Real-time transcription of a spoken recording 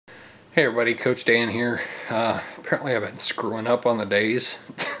Hey everybody, Coach Dan here. Apparently I've been screwing up on the days.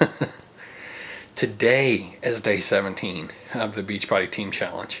 Today is day 17 of the Beachbody Team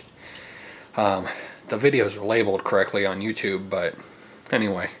Challenge. The videos are labeled correctly on YouTube, but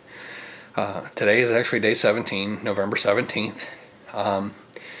anyway, today is actually day 17, November 17th.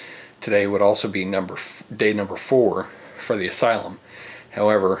 Today would also be day number 4 for the asylum.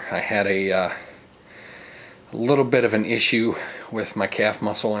 However, I had a little bit of an issue with my calf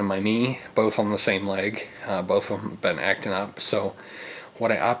muscle and my knee, both on the same leg. Both of them have been acting up. So what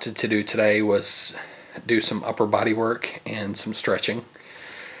I opted to do today was do some upper body work and some stretching.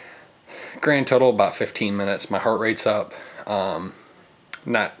 Grand total about 15 minutes. My heart rate's up,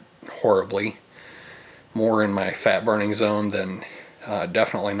 not horribly, more in my fat burning zone than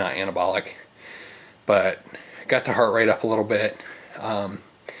definitely not anabolic, but got the heart rate up a little bit.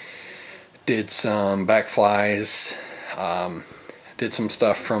 Did some back flies, did some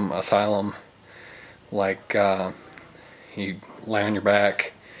stuff from asylum, like you lay on your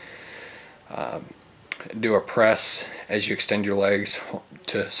back, do a press as you extend your legs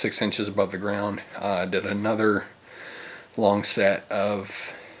to 6 inches above the ground. Did another long set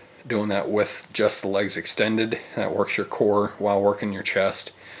of doing that with just the legs extended. That works your core while working your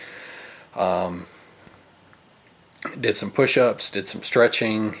chest. Did some push-ups, did some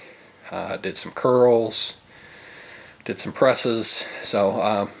stretching, did some curls, did some presses.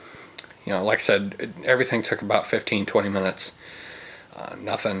 So you know, like I said, everything took about 15-20 minutes.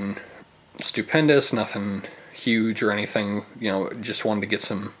 Nothing stupendous, nothing huge or anything. You know, just wanted to get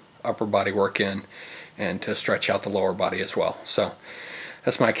some upper body work in and to stretch out the lower body as well. So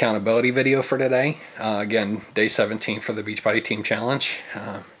that's my accountability video for today. Again, day 17 for the Beachbody Team Challenge.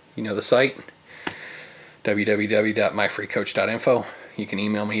 You know the site, www.myfreecoach.info. You can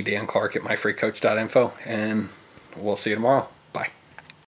email me, Dan Clark, at myfreecoach.info, and we'll see you tomorrow.